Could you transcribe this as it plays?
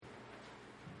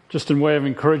Just in way of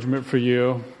encouragement for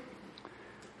you,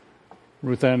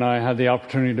 Ruth and I had the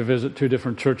opportunity to visit 2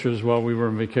 different churches while we were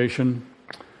on vacation.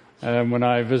 And when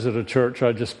I visit a church,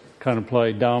 I just kind of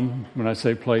play dumb. When I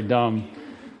say play dumb,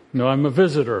 I'm a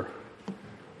visitor.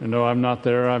 I'm not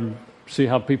there. I see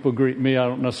how people greet me. I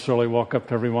don't necessarily walk up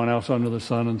to everyone else under the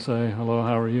sun and say, hello,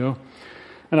 how are you?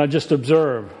 And I just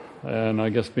observe. And I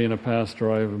guess being a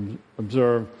pastor, I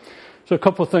observe. So a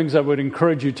couple of things I would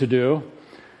encourage you to do.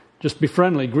 Just be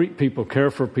friendly, greet people,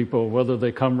 care for people, whether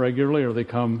they come regularly or they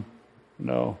come,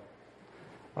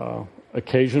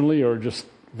 occasionally or just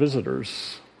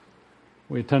visitors.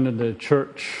 We attended the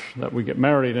church that we get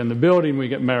married in, the building we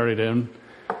get married in.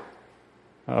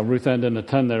 Ruth Ann didn't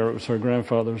attend there. It was her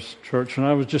grandfather's church. And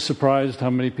I was just surprised how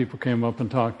many people came up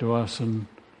and talked to us and,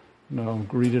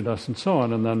 greeted us and so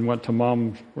on. And then went to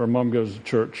where Mom goes to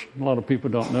church. A lot of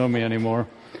people don't know me anymore.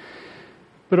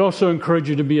 But also encourage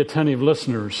you to be attentive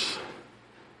listeners.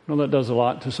 That does a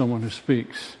lot to someone who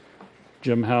speaks.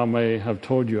 Jim Howe may have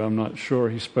told you, I'm not sure.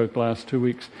 He spoke last 2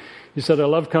 weeks. He said, I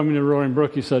love coming to Roaring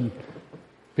Brook. He said,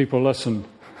 people listen.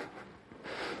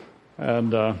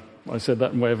 And I said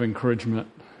that in way of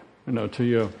encouragement, to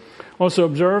you. Also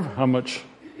observe how much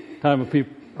time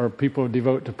people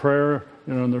devote to prayer,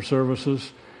 in their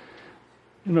services.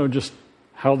 Just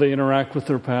how they interact with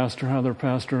their pastor, how their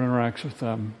pastor interacts with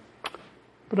them.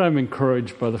 But I'm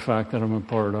encouraged by the fact that I'm a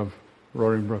part of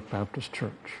Roaring Brook Baptist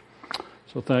Church.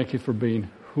 So thank you for being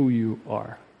who you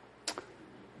are.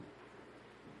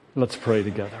 Let's pray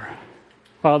together.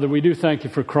 Father, we do thank you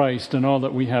for Christ and all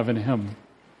that we have in Him.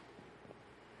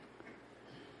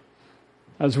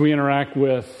 As we interact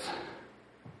with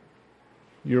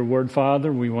your word,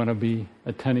 Father, we want to be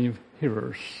attentive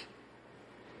hearers.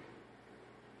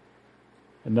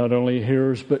 And not only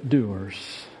hearers, but doers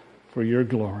for your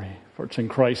glory. For it's in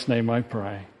Christ's name I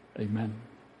pray. Amen.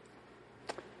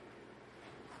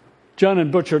 John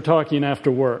and Butch are talking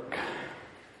after work.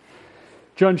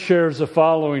 John shares the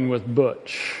following with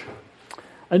Butch.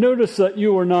 I noticed that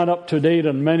you are not up to date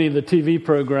on many of the TV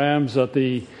programs that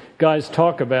the guys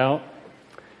talk about,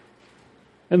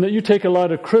 and that you take a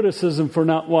lot of criticism for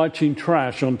not watching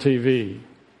trash on TV.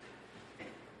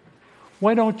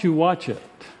 Why don't you watch it?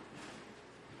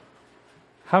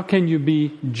 How can you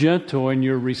be gentle in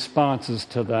your responses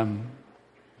to them?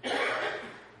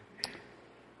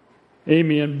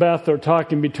 Amy and Beth are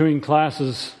talking between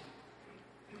classes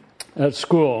at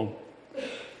school.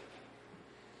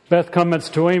 Beth comments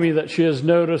to Amy that she has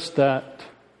noticed that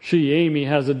Amy,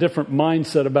 has a different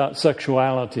mindset about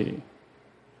sexuality.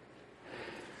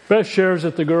 Beth shares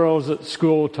that the girls at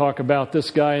school talk about this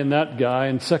guy and that guy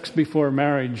and sex before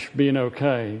marriage being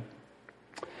okay.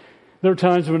 There are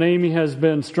times when Amy has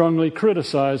been strongly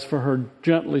criticized for her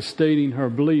gently stating her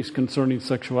beliefs concerning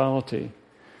sexuality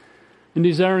and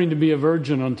desiring to be a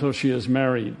virgin until she is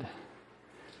married.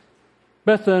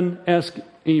 Beth then asked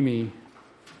Amy,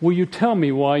 will you tell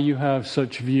me why you have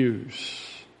such views?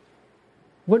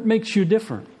 What makes you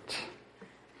different?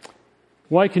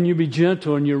 Why can you be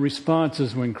gentle in your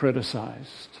responses when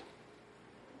criticized?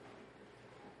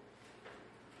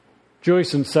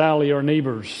 Joyce and Sally are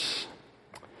neighbors.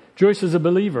 Joyce is a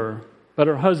believer, but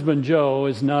her husband Joe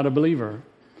is not a believer.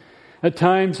 At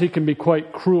times he can be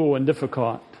quite cruel and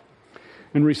difficult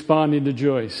in responding to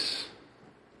Joyce.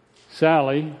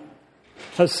 Sally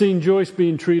has seen Joyce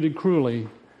being treated cruelly.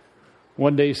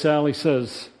 One day Sally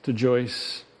says to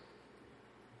Joyce,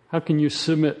 how can you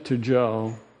submit to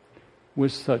Joe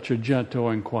with such a gentle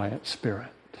and quiet spirit?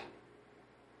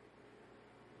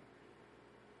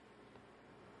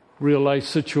 Real life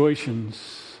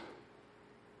situations.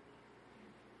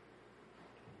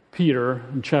 Peter,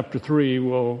 in chapter 3,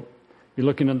 we'll be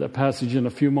looking at that passage in a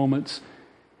few moments,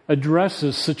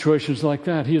 addresses situations like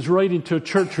that. He is writing to a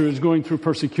church who is going through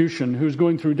persecution, who is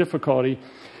going through difficulty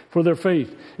for their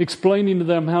faith, explaining to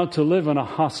them how to live in a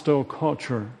hostile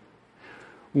culture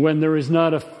when there is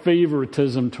not a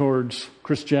favoritism towards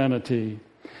Christianity.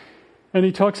 And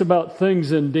he talks about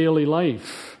things in daily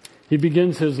life. He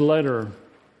begins his letter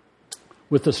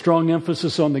with a strong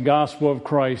emphasis on the gospel of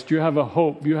Christ. You have a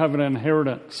hope, you have an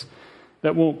inheritance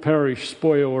that won't perish,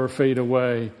 spoil, or fade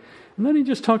away. And then he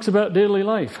just talks about daily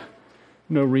life.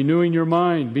 Renewing your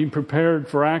mind, being prepared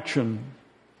for action.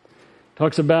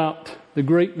 Talks about the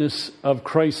greatness of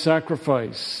Christ's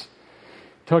sacrifice.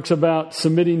 Talks about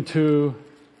submitting to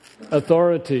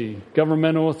authority,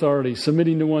 governmental authority,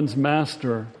 submitting to one's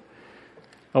master.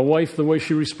 A wife, the way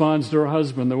she responds to her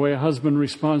husband, the way a husband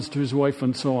responds to his wife,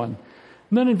 and so on.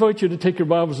 And then I invite you to take your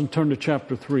Bibles and turn to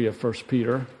chapter 3 of 1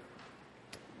 Peter.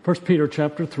 1 Peter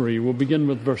chapter 3, we'll begin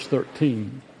with verse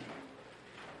 13.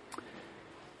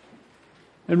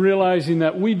 and realizing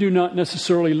that we do not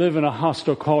necessarily live in a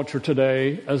hostile culture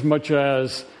today as much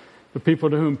as the people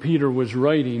to whom Peter was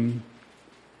writing.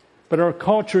 But our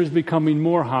culture is becoming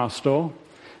more hostile.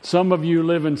 Some of you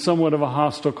live in somewhat of a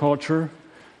hostile culture,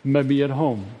 maybe at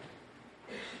home.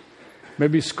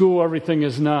 Maybe school, everything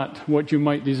is not what you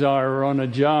might desire, or on a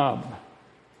job.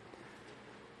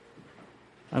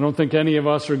 I don't think any of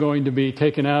us are going to be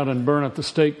taken out and burned at the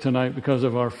stake tonight because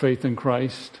of our faith in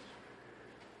Christ.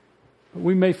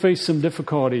 We may face some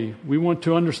difficulty. We want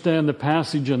to understand the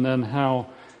passage and then how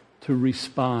to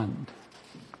respond.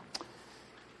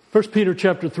 1 Peter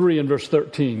chapter 3 and verse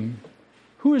 13.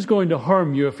 Who is going to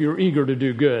harm you if you're eager to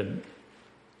do good?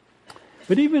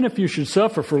 But even if you should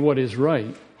suffer for what is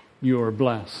right, you are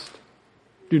blessed.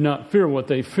 Do not fear what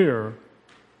they fear.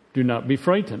 Do not be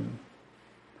frightened.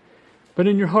 But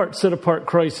in your heart set apart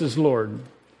Christ as Lord.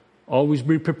 Always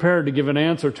be prepared to give an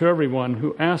answer to everyone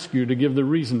who asks you to give the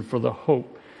reason for the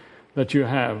hope that you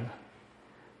have.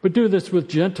 But do this with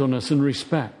gentleness and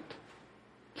respect,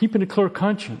 keeping a clear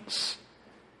conscience,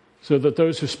 so that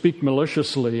those who speak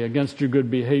maliciously against your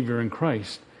good behavior in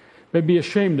Christ may be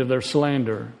ashamed of their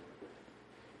slander.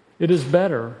 It is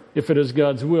better, if it is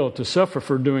God's will, to suffer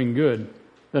for doing good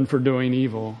than for doing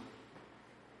evil.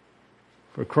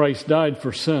 For Christ died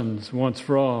for sins once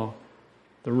for all,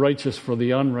 the righteous for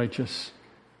the unrighteous,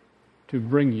 to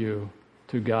bring you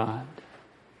to God.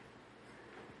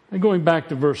 And going back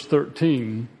to verse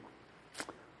 13,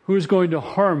 who is going to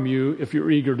harm you if you're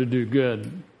eager to do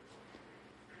good?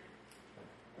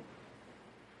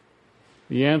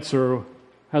 The answer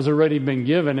has already been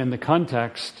given in the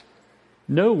context.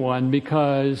 No one,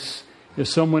 because if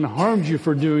someone harms you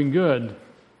for doing good,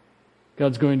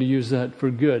 God's going to use that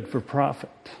for good, for profit.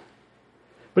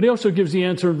 But he also gives the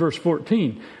answer in verse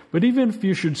 14. But even if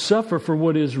you should suffer for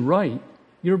what is right,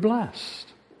 you're blessed.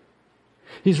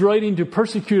 He's writing to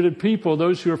persecuted people,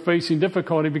 those who are facing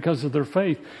difficulty because of their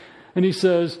faith. And he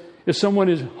says, if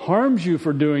someone harms you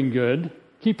for doing good,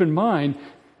 keep in mind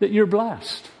that you're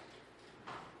blessed.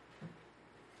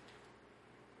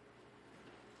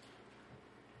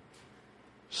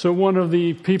 So one of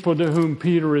the people to whom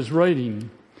Peter is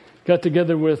writing got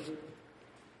together with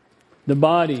the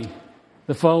body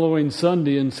the following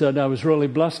Sunday and said, I was really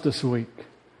blessed this week.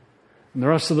 And the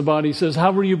rest of the body says,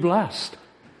 how were you blessed?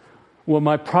 Well,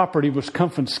 my property was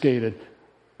confiscated.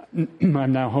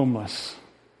 I'm now homeless.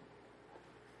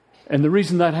 And the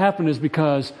reason that happened is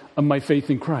because of my faith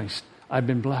in Christ. I've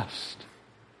been blessed.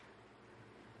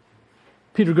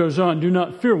 Peter goes on, do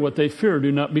not fear what they fear.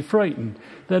 Do not be frightened.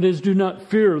 That is, do not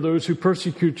fear those who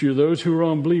persecute you, those who are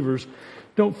unbelievers.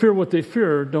 Don't fear what they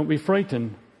fear. Don't be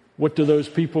frightened. What do those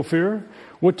people fear?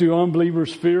 What do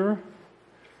unbelievers fear?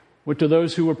 What do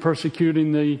those who are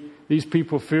persecuting these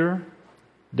people fear?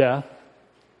 Death.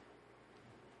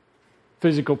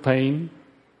 Physical pain.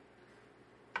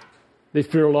 They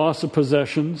fear loss of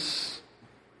possessions.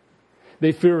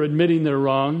 They fear admitting they're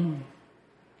wrong.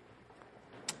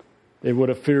 They would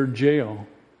have feared jail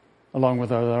along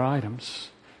with other items.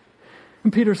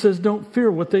 And Peter says, don't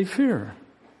fear what they fear.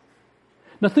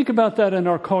 Now think about that in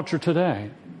our culture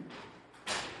today.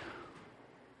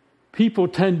 People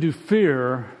tend to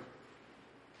fear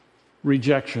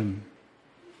rejection.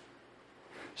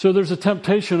 So there's a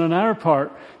temptation on our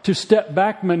part to step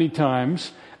back many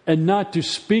times and not to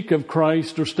speak of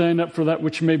Christ or stand up for that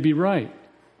which may be right.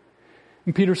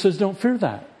 And Peter says, don't fear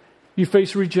that. You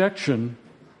face rejection,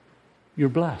 you're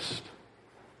blessed.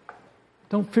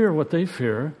 Don't fear what they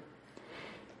fear.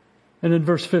 And in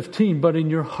verse 15, but in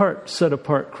your heart set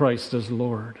apart Christ as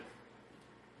Lord.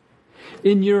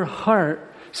 In your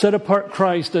heart, set apart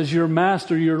Christ as your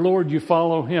master, your Lord. You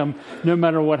follow him no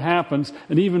matter what happens.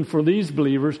 And even for these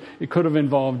believers, it could have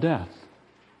involved death.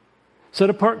 Set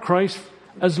apart Christ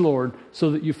as Lord so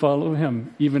that you follow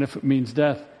him, even if it means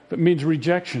death, if it means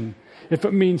rejection, if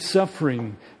it means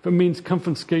suffering, if it means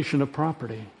confiscation of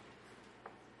property.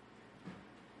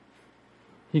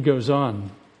 He goes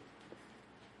on.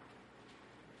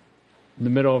 In the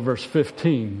middle of verse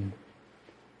 15,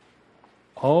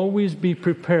 always be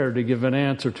prepared to give an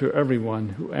answer to everyone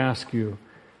who asks you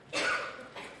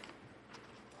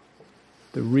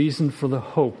the reason for the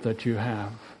hope that you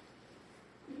have.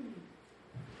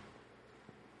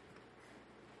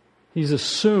 He's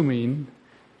assuming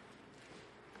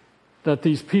that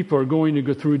these people are going to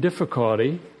go through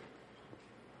difficulty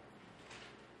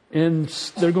and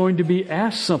they're going to be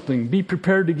asked something. Be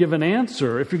prepared to give an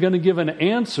answer. If you're going to give an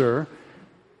answer,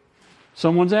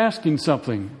 someone's asking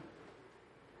something.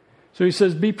 So he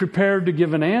says, be prepared to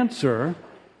give an answer.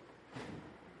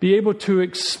 Be able to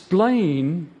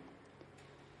explain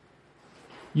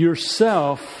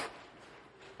yourself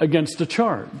against a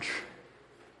charge.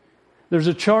 There's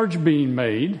a charge being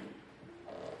made,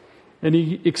 and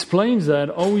he explains that,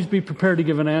 always be prepared to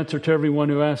give an answer to everyone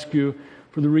who asks you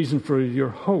for the reason for your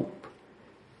hope.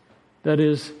 That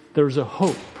is, there's a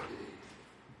hope.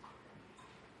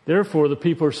 Therefore, the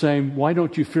people are saying, why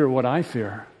don't you fear what I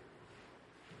fear?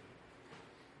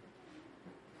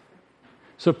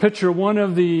 So picture one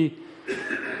of the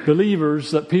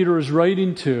believers that Peter is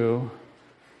writing to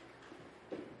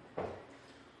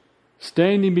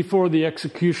standing before the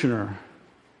executioner.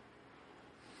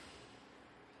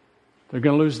 They're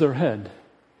going to lose their head.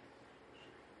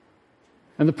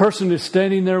 And the person is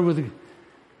standing there with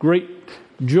great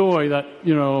joy that,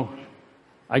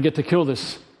 I get to kill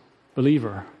this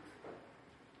believer.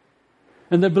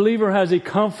 And the believer has a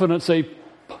confidence, a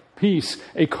peace,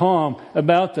 a calm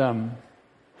about them.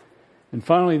 And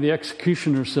finally, the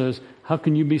executioner says, how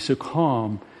can you be so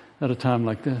calm at a time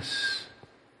like this?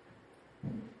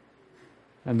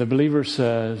 And the believer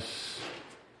says,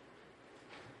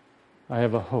 I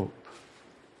have a hope.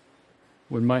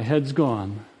 When my head's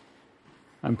gone,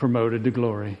 I'm promoted to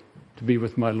glory to be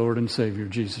with my Lord and Savior,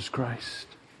 Jesus Christ.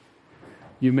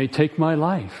 You may take my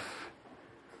life,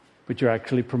 but you're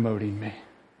actually promoting me.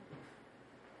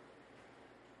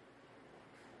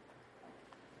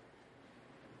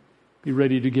 Be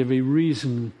ready to give a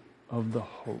reason of the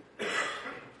hope.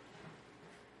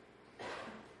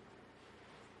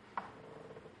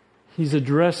 He's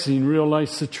addressing real life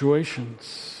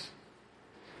situations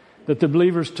that the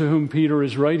believers to whom Peter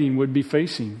is writing would be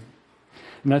facing.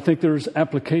 And I think there's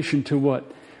application to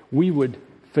what we would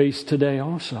face today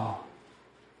also.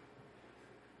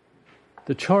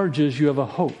 The charge is you have a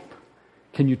hope.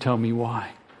 Can you tell me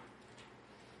why?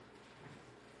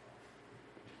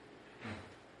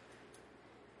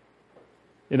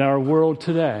 In our world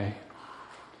today,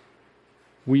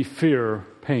 we fear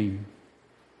pain.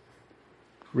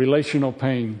 Relational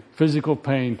pain, physical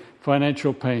pain,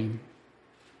 financial pain.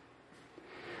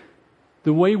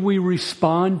 The way we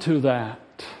respond to that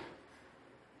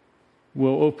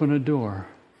will open a door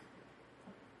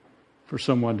for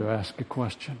someone to ask a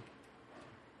question.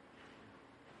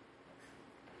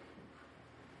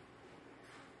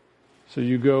 So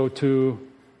you go to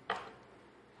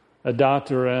a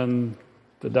doctor and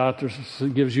the doctor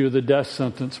gives you the death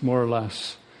sentence, more or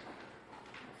less.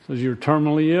 Says you're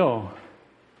terminally ill.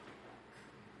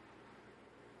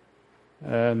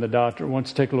 And the doctor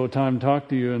wants to take a little time to talk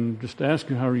to you and just ask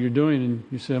you, how are you doing? And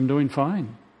you say, I'm doing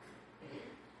fine.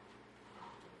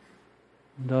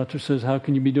 The doctor says, how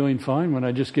can you be doing fine when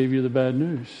I just gave you the bad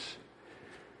news?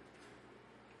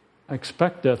 I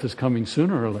expect death is coming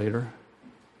sooner or later.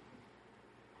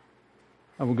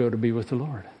 I will go to be with the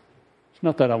Lord. It's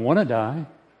not that I want to die.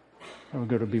 I will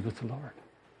go to be with the Lord.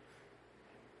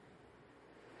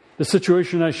 The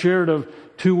situation I shared of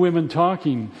two women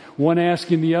talking, one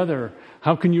asking the other,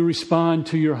 how can you respond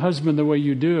to your husband the way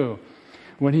you do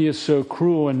when he is so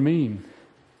cruel and mean?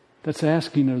 That's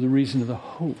asking of the reason of the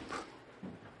hope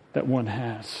that one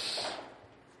has.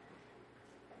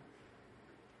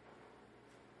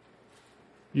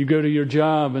 You go to your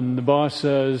job and the boss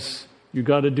says, you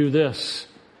got to do this.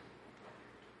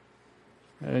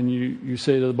 And you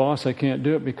say to the boss, I can't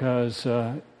do it because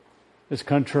it's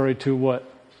contrary to what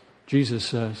Jesus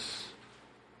says.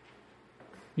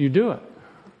 You do it.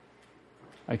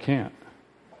 I can't.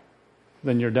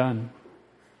 Then you're done.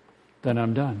 Then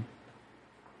I'm done.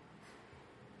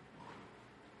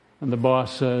 And the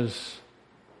boss says,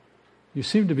 you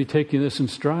seem to be taking this in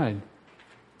stride.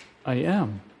 I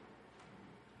am.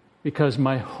 Because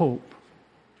my hope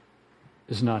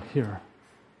is not here.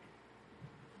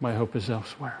 My hope is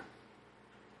elsewhere.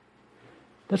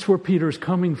 That's where Peter's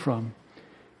coming from.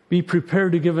 Be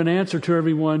prepared to give an answer to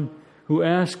everyone who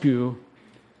asks you.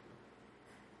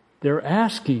 They're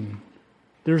asking.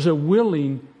 There's a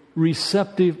willing,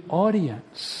 receptive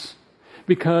audience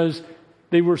because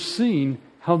they were seeing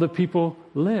how the people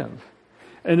live.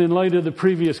 And in light of the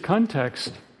previous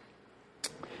context,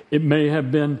 it may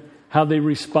have been how they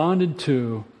responded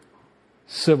to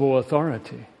civil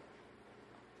authority.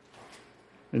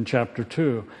 In chapter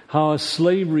 2, how a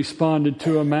slave responded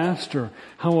to a master,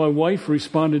 how a wife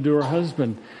responded to her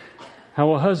husband,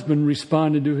 how a husband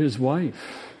responded to his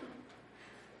wife,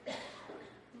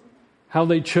 how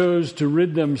they chose to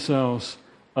rid themselves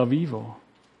of evil.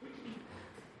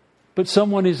 But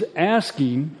someone is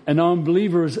asking, an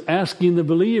unbeliever is asking the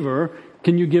believer,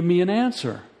 can you give me an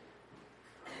answer?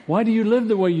 Why do you live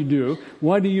the way you do?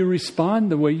 Why do you respond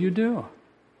the way you do?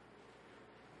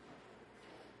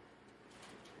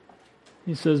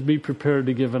 He says, be prepared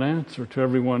to give an answer to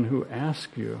everyone who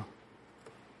asks you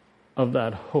of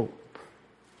that hope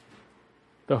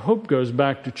The hope goes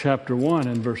back to chapter 1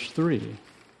 and verse 3.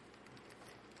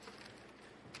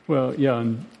 Well, yeah,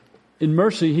 in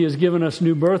mercy He has given us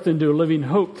new birth into a living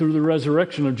hope through the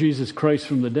resurrection of Jesus Christ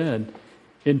from the dead,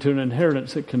 into an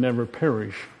inheritance that can never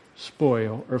perish,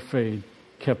 spoil, or fade,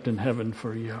 kept in heaven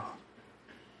for you.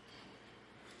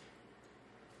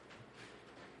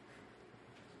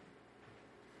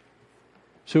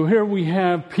 So here we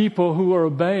have people who are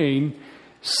obeying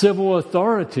civil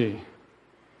authority,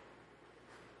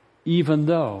 even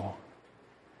though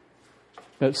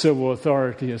that civil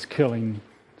authority is killing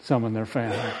some in their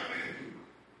family.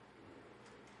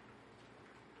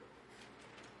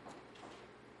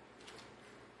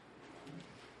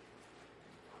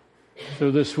 So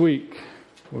this week,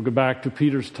 we'll go back to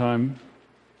Peter's time.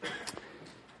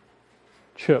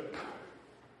 Chip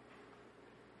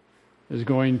is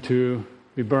going to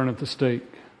be burned at the stake.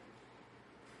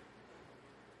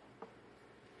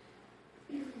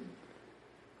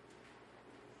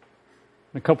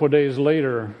 A couple of days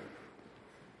later,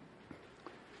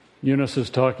 Eunice is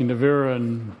talking to Vera,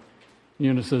 and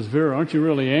Eunice says, Vera, aren't you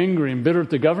really angry and bitter at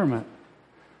the government?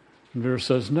 And Vera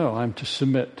says, no, I'm to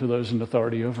submit to those in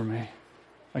authority over me.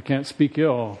 I can't speak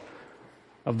ill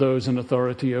of those in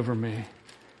authority over me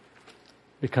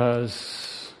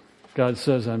because God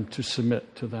says I'm to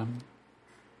submit to them.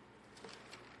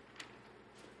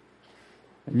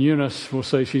 And Eunice will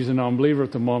say she's a non-believer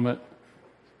at the moment,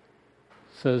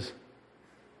 says,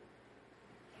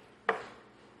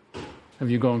 have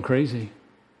you gone crazy?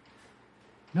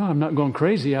 No, I'm not going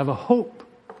crazy. I have a hope.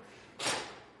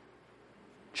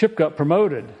 Chip got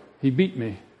promoted. He beat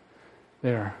me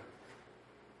there.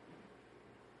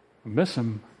 I miss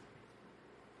him,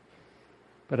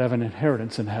 but I have an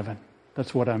inheritance in heaven.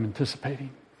 That's what I'm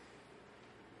anticipating.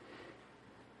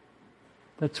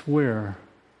 That's where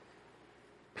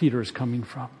Peter is coming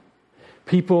from.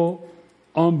 People,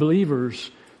 unbelievers,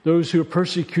 those who are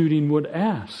persecuting would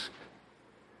ask.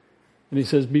 And he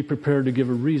says, be prepared to give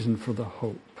a reason for the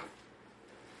hope.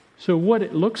 So what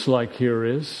it looks like here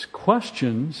is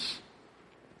questions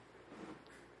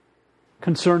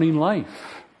concerning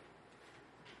life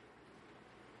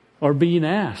are being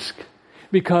asked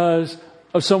because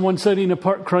of someone setting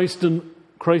apart Christ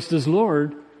as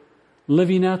Lord,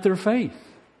 living out their faith.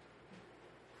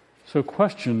 So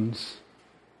questions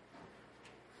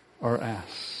are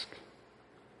asked.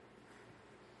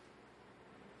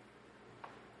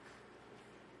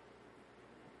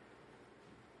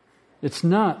 It's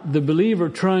not the believer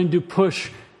trying to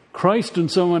push Christ on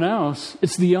someone else.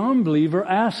 It's the unbeliever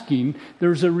asking.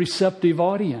 There's a receptive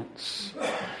audience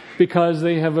because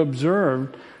they have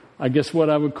observed, I guess what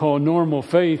I would call normal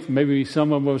faith, maybe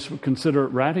some of us would consider it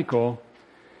radical,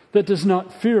 that does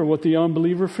not fear what the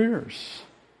unbeliever fears,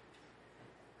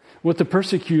 what the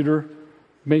persecutor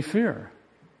may fear.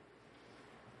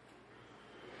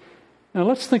 Now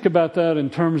let's think about that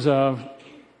in terms of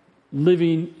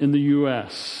living in the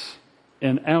U.S.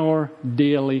 and our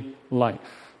daily life.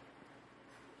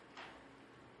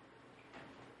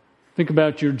 Think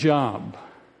about your job.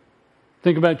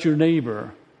 Think about your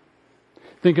neighbor.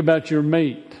 Think about your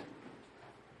mate.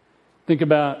 Think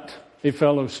about a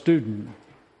fellow student.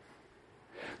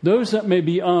 Those that may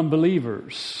be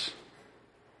unbelievers,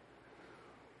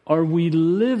 are we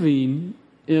living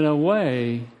in a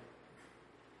way,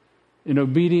 in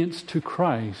obedience to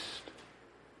Christ,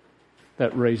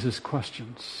 that raises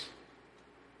questions?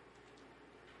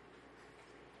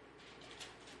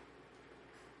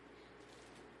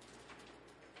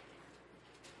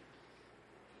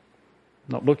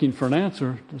 Not looking for an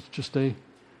answer, it's just a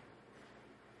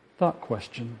thought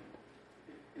question.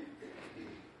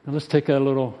 Now let's take that a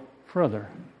little further.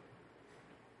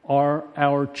 Are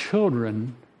our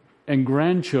children and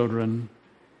grandchildren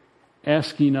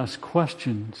asking us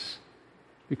questions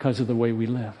because of the way we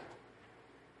live?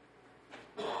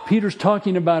 Peter's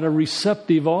talking about a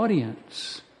receptive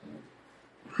audience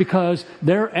because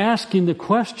they're asking the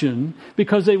question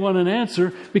because they want an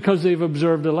answer because they've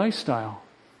observed a lifestyle.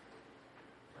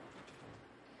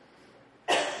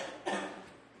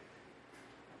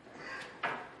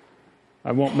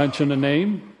 I won't mention a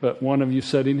name, but one of you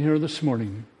sitting here this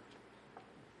morning,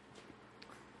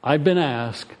 I've been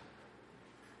asked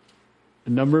a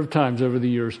number of times over the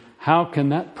years, how can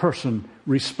that person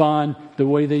respond the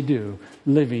way they do,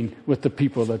 living with the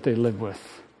people that they live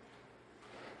with?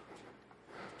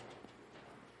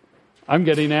 I'm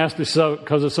getting asked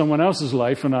because of someone else's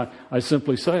life, and I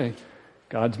simply say,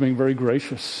 God's being very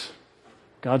gracious.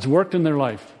 God's worked in their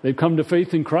life. They've come to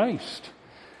faith in Christ.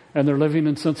 And they're living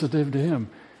insensitive to Him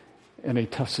in a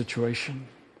tough situation.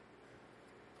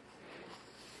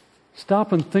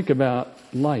 Stop and think about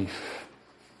life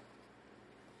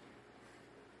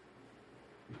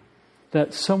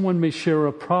that someone may share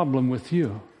a problem with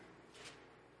you.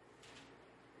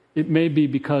 It may be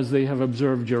because they have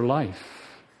observed your life.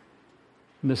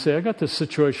 And they say, I got this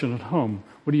situation at home.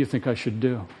 What do you think I should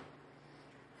do?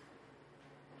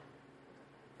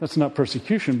 That's not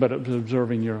persecution, but it's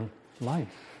observing your life.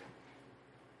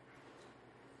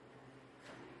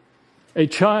 A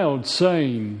child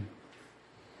saying,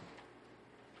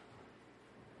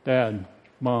 Dad,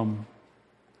 Mom,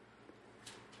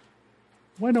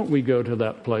 why don't we go to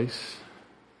that place?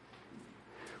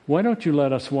 Why don't you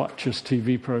let us watch this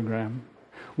TV program?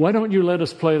 Why don't you let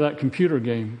us play that computer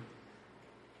game?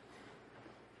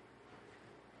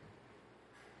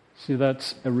 See,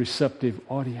 that's a receptive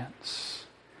audience.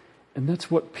 And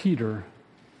that's what Peter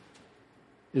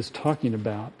is talking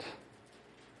about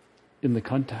in the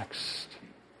context.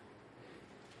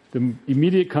 The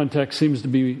immediate context seems to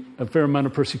be a fair amount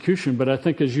of persecution, but I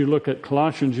think as you look at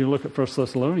Colossians, you look at 1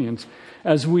 Thessalonians,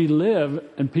 as we live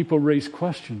and people raise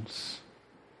questions,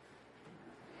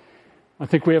 I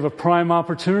think we have a prime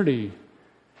opportunity.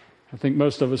 I think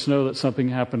most of us know that something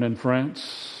happened in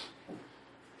France.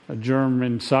 A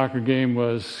German soccer game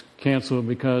was canceled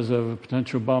because of a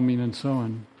potential bombing and so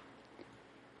on.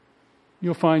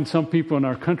 You'll find some people in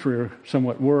our country are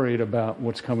somewhat worried about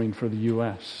what's coming for the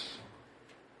U.S.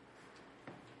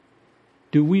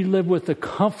 Do we live with the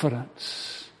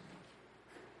confidence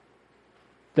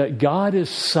that God is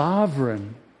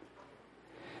sovereign?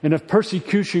 And if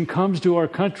persecution comes to our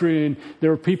country and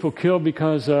there are people killed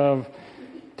because of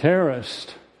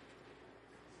terrorists,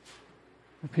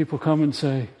 people come and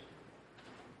say,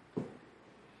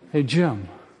 hey, Jim,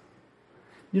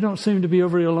 you don't seem to be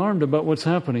overly alarmed about what's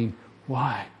happening.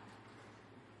 Why?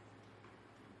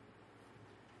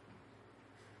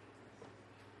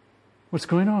 What's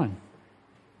going on?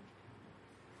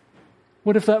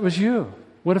 What if that was you?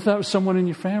 What if that was someone in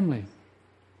your family?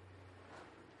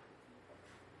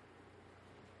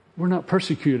 We're not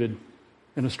persecuted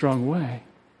in a strong way,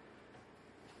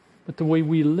 but the way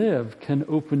we live can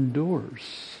open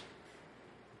doors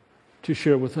to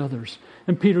share with others.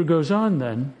 And Peter goes on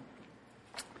then.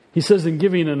 He says in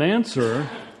giving an answer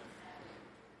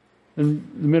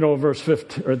in the middle of verse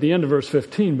 15, or at the end of verse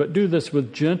 15, but do this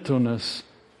with gentleness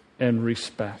and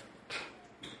respect.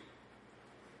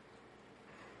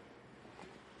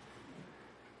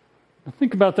 Now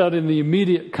think about that in the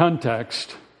immediate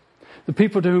context. The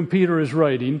people to whom Peter is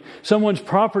writing, someone's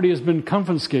property has been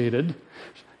confiscated.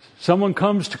 Someone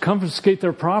comes to confiscate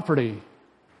their property.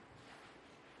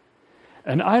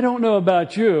 And I don't know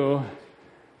about you,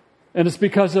 and it's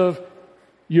because of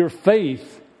your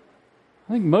faith.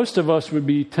 I think most of us would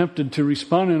be tempted to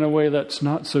respond in a way that's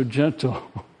not so gentle.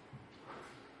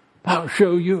 I'll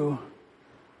show you.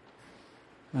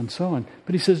 And so on.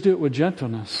 But he says do it with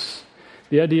gentleness.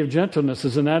 The idea of gentleness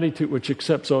is an attitude which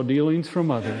accepts all dealings from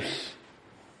others.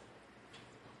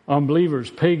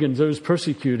 Unbelievers, pagans, those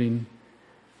persecuting,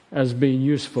 as being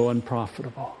useful and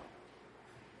profitable.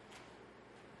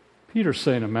 Peter's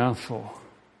saying a mouthful.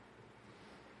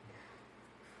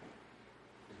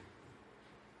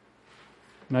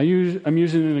 Now, I'm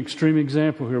using an extreme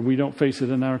example here. We don't face it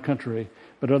in our country,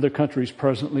 but other countries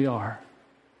presently are.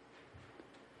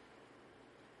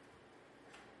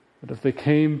 But if they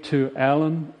came to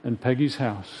Alan and Peggy's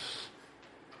house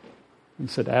and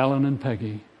said, Alan and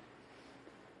Peggy,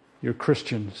 you're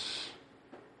Christians.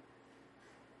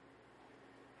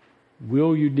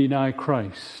 Will you deny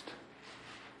Christ?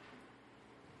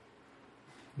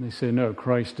 And they say, no,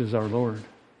 Christ is our Lord.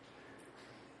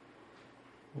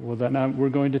 Well, then we're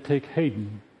going to take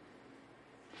Hayden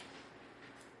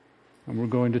and we're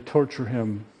going to torture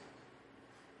him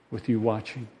with you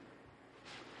watching.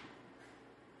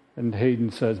 And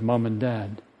Hayden says, Mom and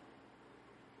Dad,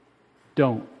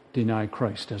 don't deny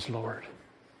Christ as Lord.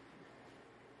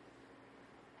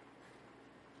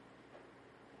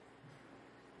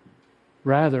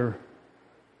 Rather,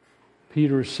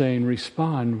 Peter is saying,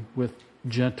 respond with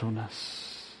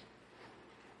gentleness.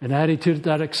 An attitude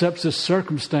that accepts this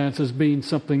circumstance as being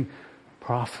something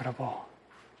profitable.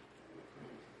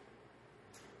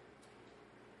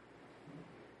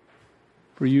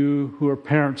 For you who are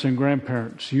parents and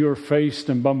grandparents, you are faced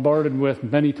and bombarded with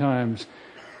many times,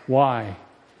 why?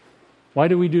 Why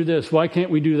do we do this? Why can't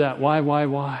we do that?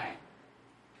 Why?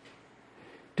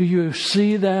 Do you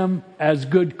see them as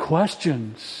good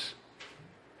questions?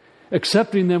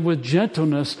 Accepting them with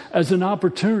gentleness as an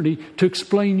opportunity to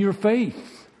explain your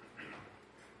faith.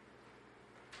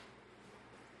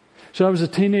 So I was a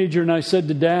teenager and I said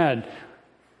to Dad,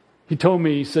 he told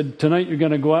me, he said, tonight you're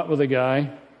going to go out with a guy.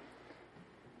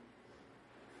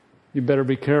 You better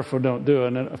be careful, don't do it.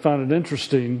 And I found it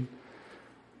interesting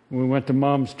We went to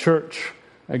Mom's church.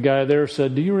 A guy there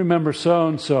said, "Do you remember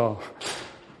so-and-so?"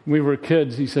 We were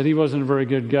kids. He said he wasn't a very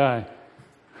good guy.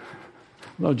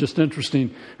 Well, just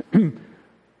interesting.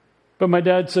 But my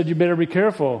dad said, "You better be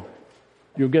careful.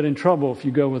 You'll get in trouble if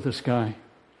you go with this guy."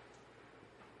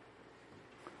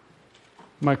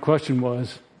 My question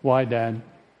was, why, Dad?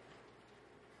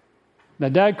 Now,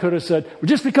 Dad could have said, "Well,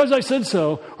 just because I said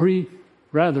so," or he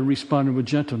rather responded with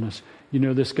gentleness. "You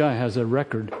know, this guy has a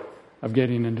record of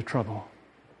getting into trouble.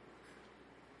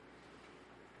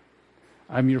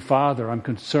 I'm your father. I'm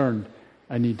concerned.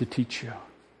 I need to teach you."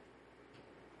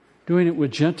 Doing it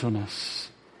with gentleness.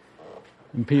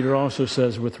 And Peter also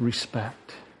says with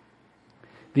respect.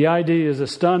 The idea is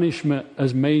astonishment,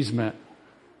 amazement.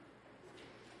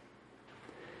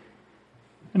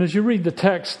 And as you read the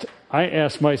text, I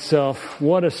ask myself,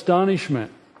 what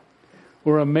astonishment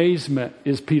or amazement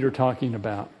is Peter talking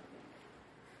about?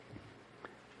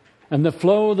 And the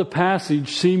flow of the passage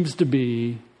seems to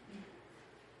be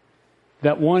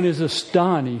that one is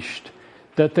astonished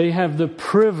that they have the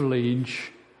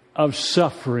privilege of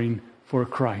suffering for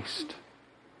Christ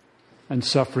and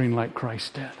suffering like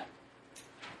Christ did.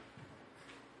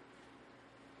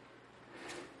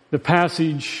 The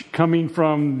passage coming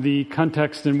from the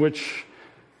context in which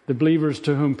the believers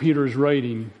to whom Peter is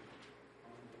writing,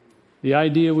 the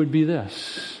idea would be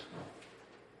this.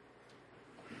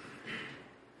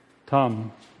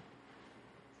 Tom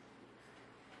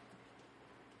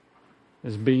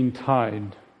is being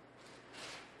tied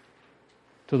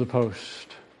to the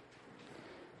post.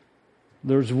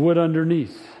 There's wood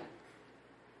underneath.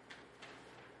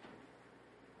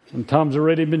 And Tom's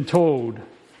already been told,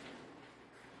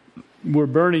 "We're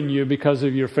burning you because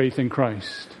of your faith in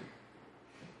Christ.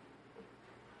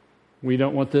 We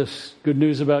don't want this good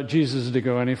news about Jesus to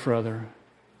go any further.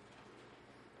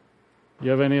 You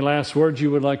have any last words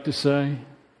you would like to say?"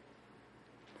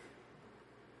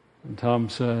 And Tom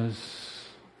says,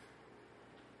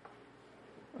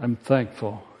 "I'm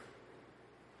thankful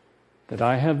that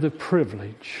I have the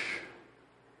privilege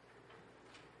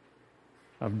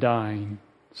of dying,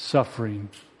 suffering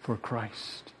for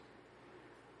Christ.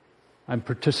 I'm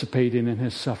participating in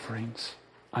His sufferings.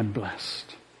 I'm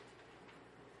blessed."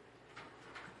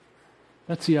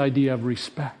 That's the idea of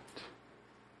respect.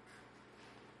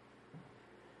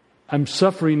 I'm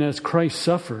suffering as Christ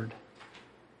suffered.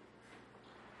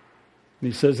 And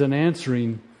he says, in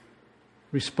answering,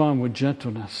 respond with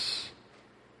gentleness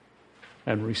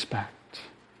and respect,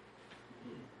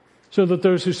 so that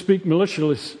those who speak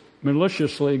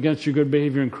maliciously against your good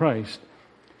behavior in Christ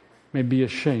may be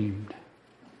ashamed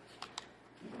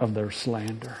of their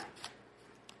slander.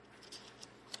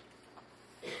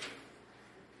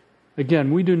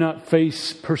 Again, we do not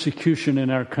face persecution in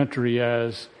our country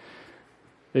as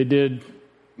they did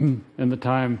in the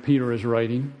time Peter is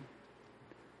writing.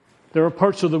 There are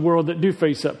parts of the world that do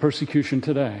face that persecution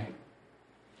today.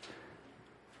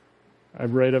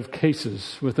 I've read of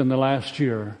cases within the last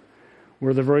year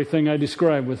where the very thing I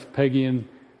described with Peggy and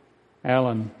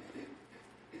Alan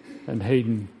and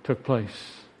Hayden took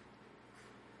place.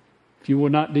 If you will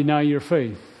not deny your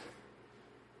faith,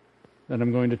 then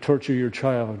I'm going to torture your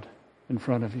child in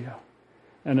front of you.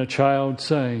 And a child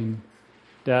saying,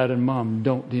 "Dad and Mom,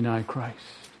 don't deny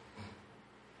Christ."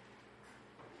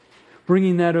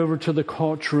 Bringing that over to the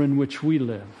culture in which we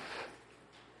live.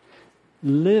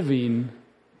 Living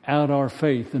out our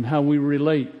faith and how we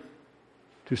relate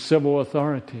to civil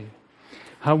authority.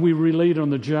 How we relate on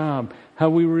the job. How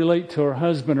we relate to our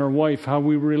husband or wife. How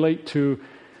we relate to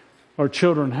our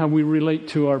children. How we relate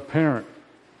to our parent.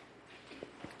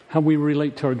 How we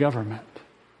relate to our government.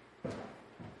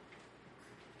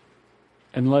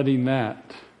 And letting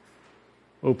that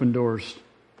open doors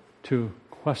to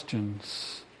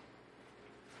questions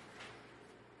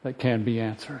that can be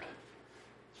answered.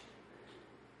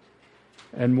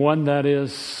 And one that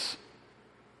is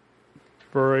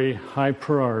very high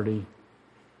priority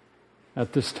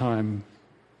at this time.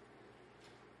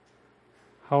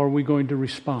 How are we going to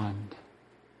respond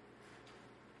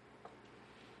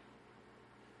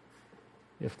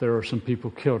if there are some people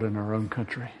killed in our own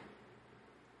country?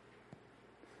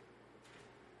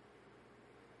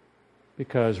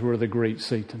 Because we're the great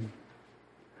Satan.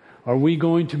 Are we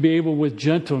going to be able with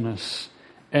gentleness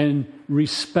and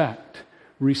respect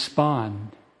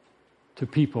respond to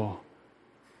people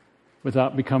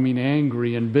without becoming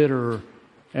angry and bitter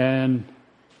and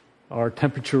our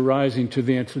temperature rising to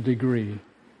the nth degree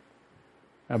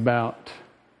about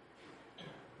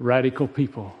radical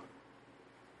people,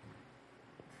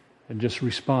 and just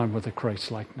respond with a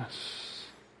Christ-likeness?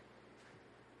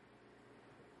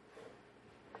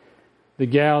 The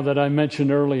gal that I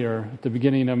mentioned earlier at the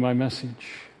beginning of my message,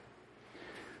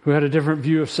 who had a different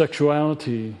view of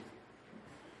sexuality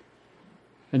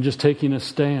and just taking a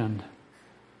stand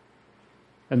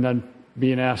and then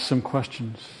being asked some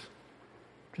questions,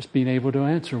 just being able to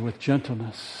answer with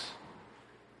gentleness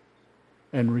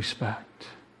and respect.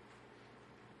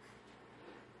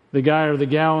 The guy or the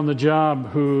gal on the job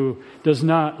who does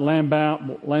not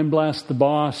lambaste the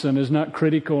boss and is not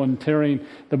critical and tearing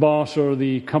the boss or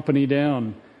the company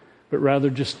down, but rather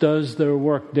just does their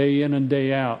work day in and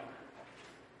day out.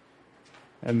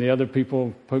 And the other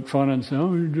people poke fun and say,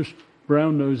 oh, you're just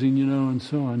brown-nosing, and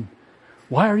so on.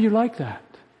 Why are you like that?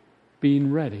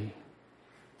 Being ready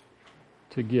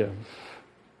to give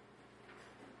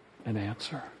an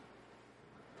answer.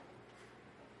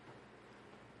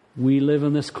 We live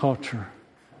in this culture.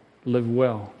 Live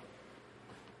well.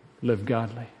 Live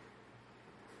godly.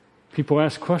 People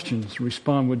ask questions,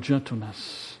 respond with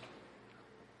gentleness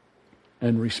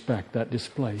and respect. That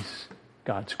displays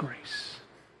God's grace.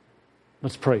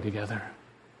 Let's pray together.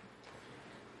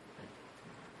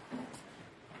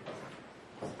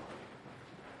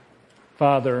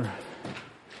 Father,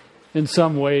 in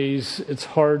some ways it's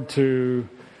hard to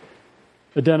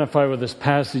identify with this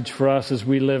passage for us as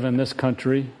we live in this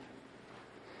country,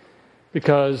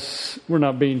 because we're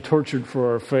not being tortured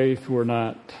for our faith. We're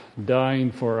not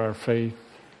dying for our faith.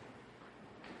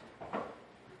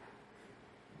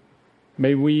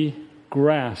 May we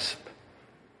grasp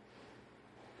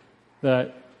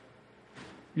that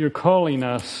you're calling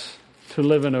us to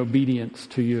live in obedience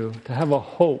to you, to have a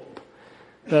hope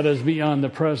that is beyond the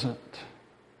present.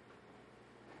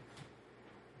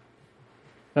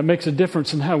 That makes a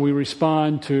difference in how we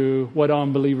respond to what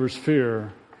unbelievers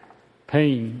fear: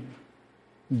 pain,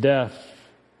 death,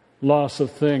 loss of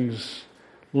things,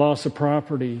 loss of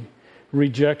property,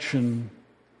 rejection,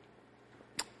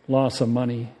 loss of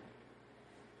money.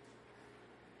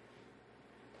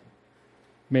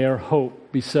 May our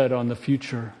hope be set on the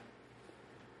future,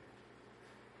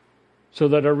 so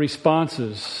that our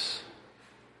responses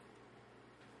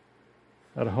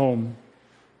at home,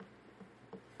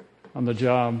 on the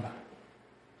job,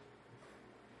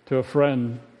 to a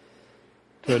friend,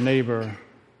 to a neighbor,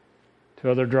 to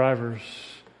other drivers,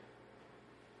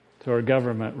 to our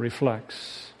government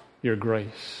reflects your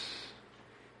grace.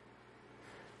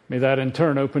 May that in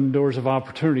turn open doors of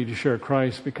opportunity to share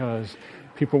Christ, because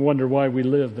people wonder why we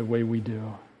live the way we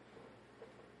do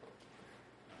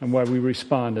and why we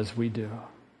respond as we do.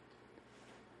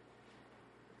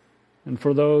 And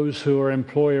for those who are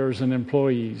employers and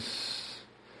employees,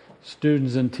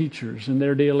 students and teachers in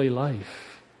their daily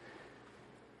life,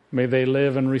 may they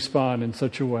live and respond in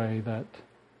such a way that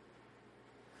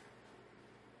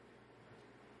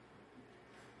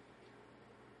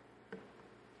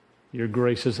your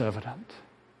grace is evident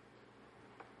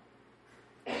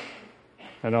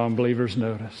and unbelievers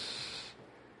notice.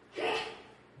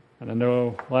 And I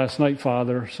know last night,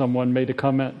 Father, someone made a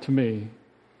comment to me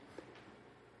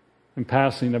in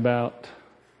passing about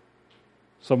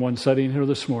someone sitting here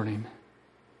this morning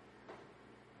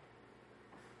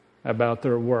about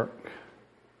their work.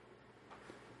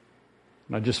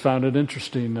 And I just found it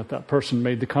interesting that that person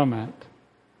made the comment,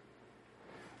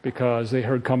 because they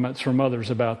heard comments from others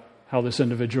about how this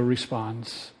individual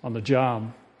responds on the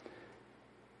job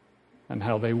and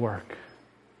how they work.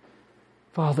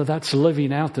 Father, that's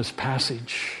living out this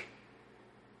passage.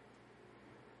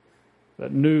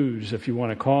 That news, if you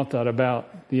want to call it that,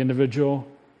 about the individual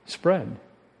spread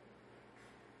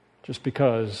just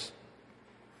because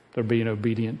they're being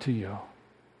obedient to you.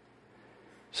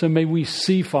 So may we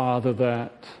see, Father,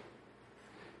 that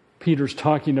Peter's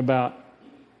talking about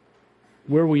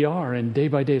where we are in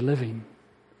day-by-day living.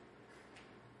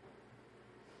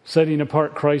 Setting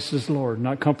apart Christ as Lord,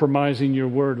 not compromising your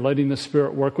word, letting the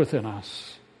Spirit work within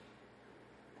us.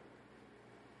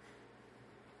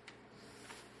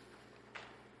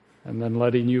 And then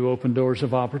letting you open doors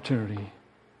of opportunity.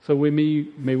 So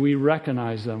may we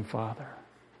recognize them, Father.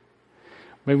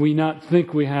 May we not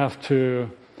think we have to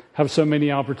have so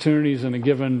many opportunities in a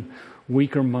given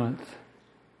week or month,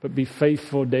 but be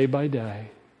faithful day by day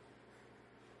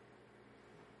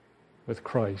with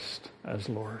Christ as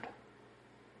Lord.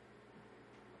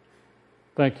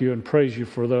 Thank you and praise you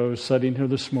for those sitting here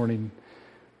this morning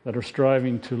that are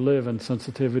striving to live in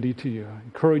sensitivity to you.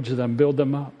 Encourage them, build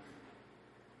them up.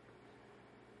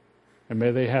 And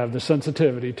may they have the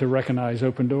sensitivity to recognize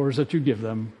open doors that you give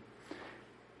them,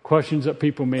 questions that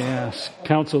people may ask,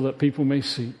 counsel that people may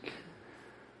seek,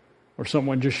 or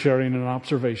someone just sharing an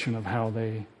observation of how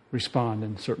they respond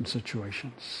in certain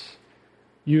situations.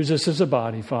 Use us as a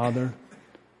body, Father,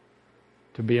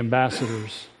 to to be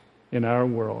ambassadors in our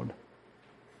world.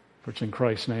 For it's in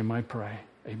Christ's name I pray.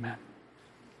 Amen.